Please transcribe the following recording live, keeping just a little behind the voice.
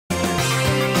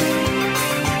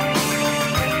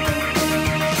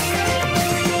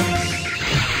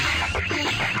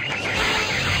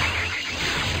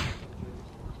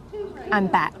I'm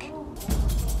back.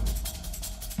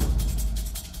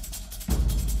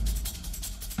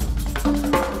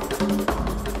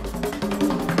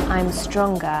 I'm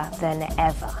stronger than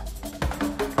ever,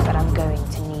 but I'm going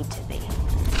to need to be.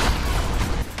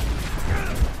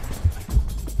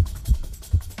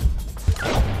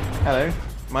 Hello,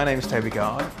 my name is Toby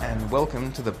Gard, and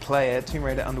welcome to the Playr Tomb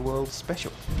Raider Underworld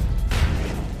special.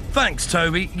 Thanks,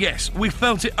 Toby. Yes, we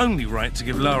felt it only right to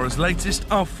give Lara's latest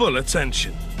our full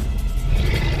attention.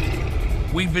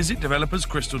 We visit developers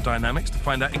Crystal Dynamics to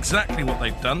find out exactly what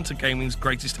they've done to gaming's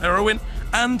greatest heroine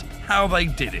and how they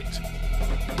did it.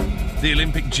 The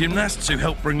Olympic gymnasts who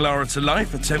helped bring Lara to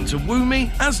life attempt to woo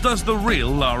me, as does the real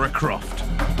Lara Croft.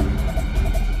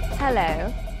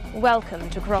 Hello, welcome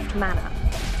to Croft Manor.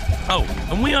 Oh,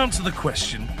 and we answer the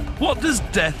question, what does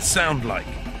death sound like?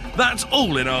 That's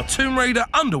all in our Tomb Raider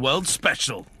Underworld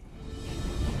special.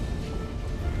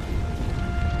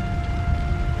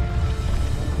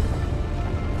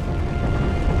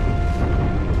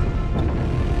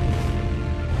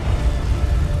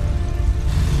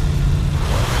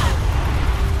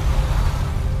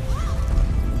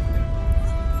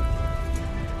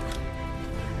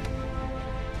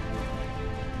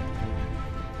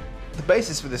 The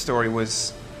basis for this story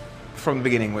was, from the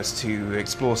beginning, was to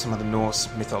explore some of the Norse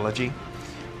mythology,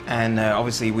 and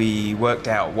obviously we worked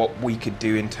out what we could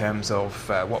do in terms of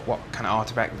what kind of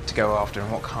artifact to go after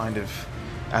and what kind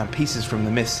of pieces from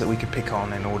the myths that we could pick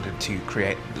on in order to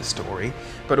create the story.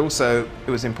 But also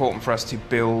it was important for us to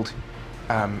build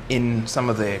in some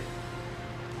of the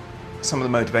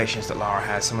motivations that Lara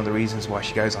has, some of the reasons why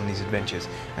she goes on these adventures,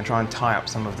 and try and tie up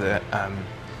some of the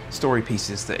story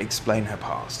pieces that explain her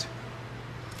past.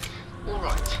 All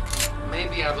right,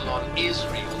 maybe Avalon is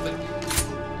real, but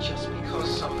just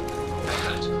because some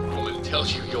bad woman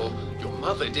tells you your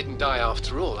mother didn't die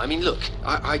after all. I mean, look,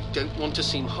 I don't want to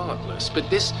seem heartless, but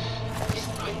this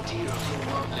idea of your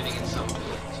mom living in some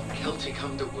Celtic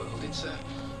underworld, it's a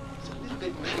little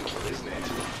bit mental, isn't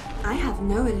it? I have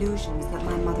no illusions that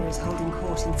my mother is holding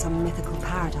court in some mythical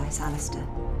paradise, Alistair.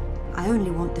 I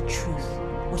only want the truth,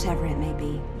 whatever it may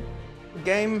be. The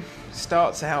game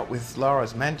starts out with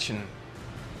Lara's mansion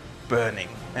burning,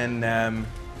 and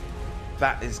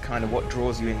that is kind of what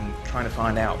draws you in, trying to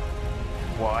find out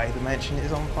why the mansion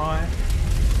is on fire.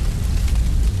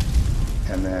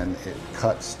 And then it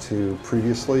cuts to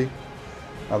previously,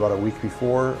 about a week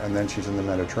before, and then she's in the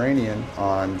Mediterranean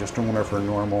on just one of her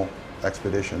normal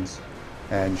expeditions,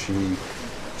 and she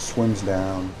swims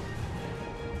down.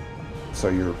 So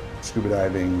you're scuba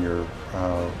diving, you're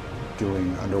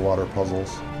doing underwater puzzles.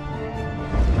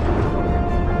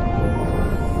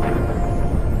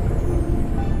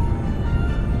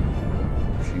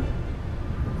 She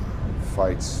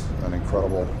fights an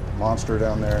incredible monster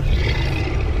down there. I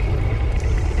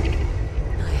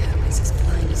hope it's as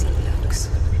blind as it looks.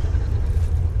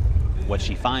 What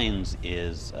she finds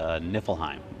is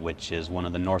Niflheim, which is one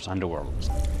of the Norse underworlds.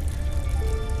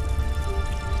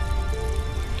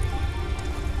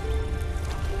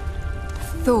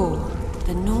 Thor,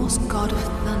 the Norse god of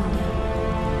thunder.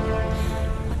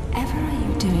 Whatever are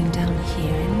you doing down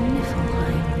here in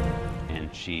Niflheim?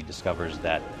 And she discovers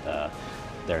that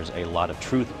there's a lot of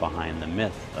truth behind the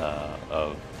myth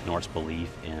of Norse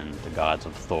belief in the gods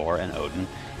of Thor and Odin,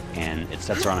 and it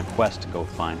sets her on a quest to go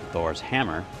find Thor's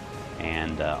hammer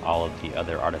and all of the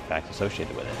other artifacts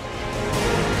associated with it.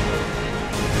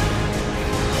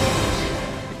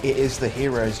 It is the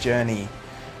hero's journey,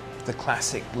 the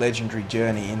classic legendary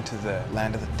journey into the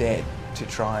land of the dead to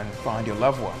try and find your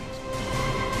loved ones.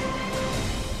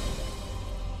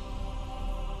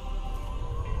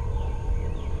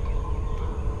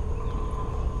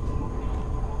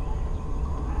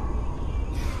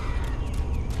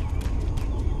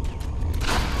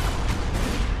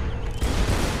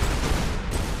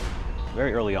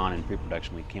 Very early on in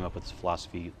pre-production, we came up with this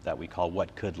philosophy that we call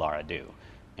 "What could Lara do?"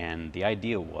 And the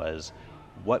idea was,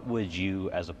 what would you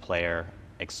as a player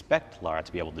expect Lara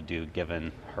to be able to do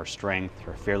given her strength,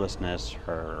 her fearlessness,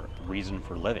 her reason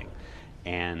for living?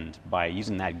 And by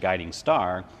using that guiding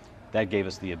star, that gave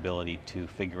us the ability to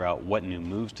figure out what new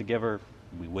moves to give her.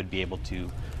 We would be able to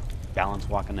balance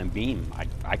walk on a beam.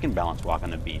 I can balance walk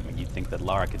on a beam, and you'd think that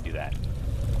Lara could do that.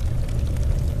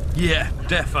 Yeah,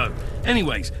 defo.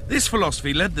 Anyways, this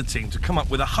philosophy led the team to come up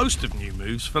with a host of new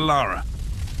moves for Lara.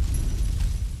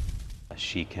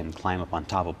 She can climb up on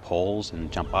top of poles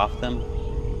and jump off them.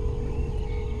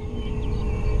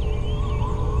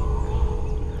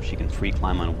 She can free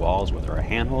climb on walls with her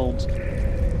handholds.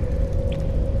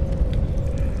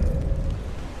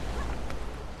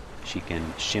 She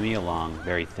can shimmy along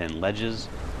very thin ledges.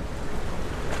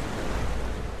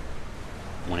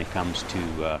 When it comes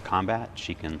to combat,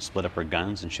 she can split up her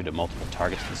guns and shoot at multiple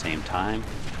targets at the same time.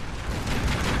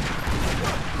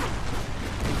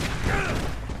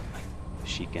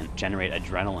 She can generate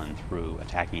adrenaline through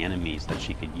attacking enemies that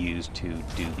she could use to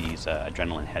do these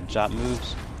adrenaline headshot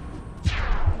moves.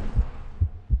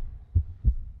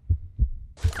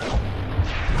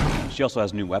 She also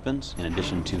has new weapons. In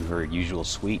addition to her usual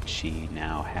suite, she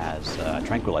now has a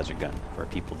tranquilizer gun for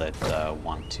people that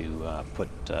want to put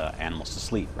animals to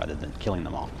sleep rather than killing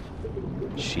them all.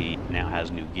 She now has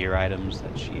new gear items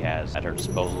that she has at her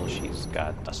disposal. She's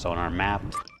got a sonar map.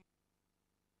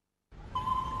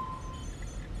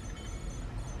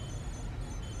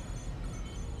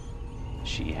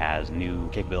 She has new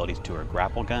capabilities to her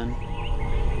grapple gun.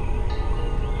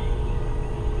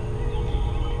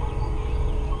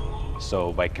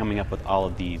 So by coming up with all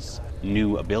of these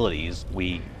new abilities,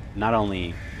 we not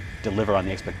only deliver on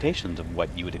the expectations of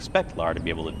what you would expect Lara to be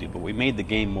able to do, but we made the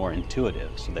game more intuitive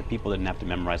so that people didn't have to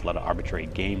memorize a lot of arbitrary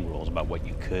game rules about what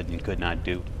you could and could not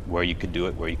do, where you could do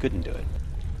it, where you couldn't do it.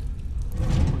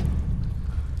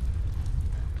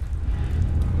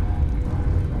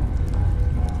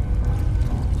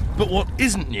 But what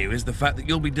isn't new is the fact that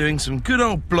you'll be doing some good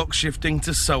old block shifting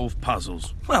to solve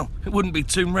puzzles. Well, it wouldn't be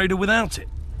Tomb Raider without it.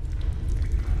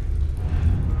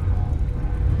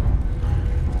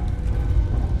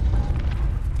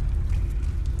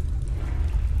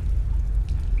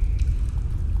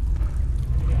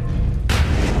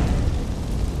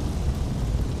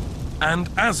 And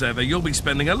as ever, you'll be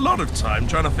spending a lot of time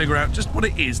trying to figure out just what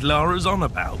it is Lara's on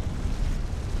about.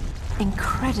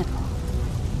 Incredible.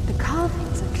 The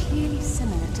carvings are clearly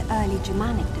similar to early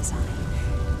Germanic design,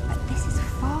 but this is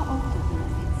far older than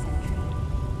the 5th century,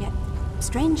 yet,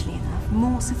 strangely enough,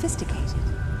 more sophisticated.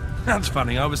 That's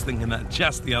funny, I was thinking that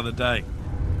just the other day.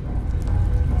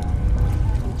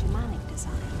 Early Germanic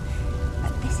design,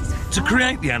 but this is To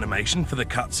create the animation for the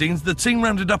cutscenes, the team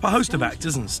rounded up a host of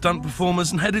actors and stunt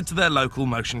performers and headed to their local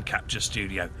motion capture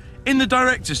studio. In the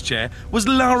director's chair was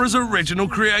Lara's original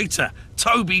creator,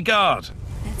 Toby Gard.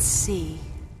 Let's see.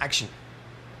 Action.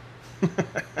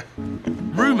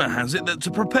 Rumour has it that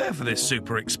to prepare for this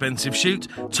super expensive shoot,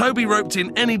 Toby roped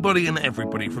in anybody and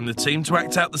everybody from the team to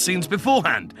act out the scenes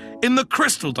beforehand in the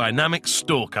Crystal Dynamics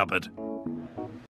store cupboard.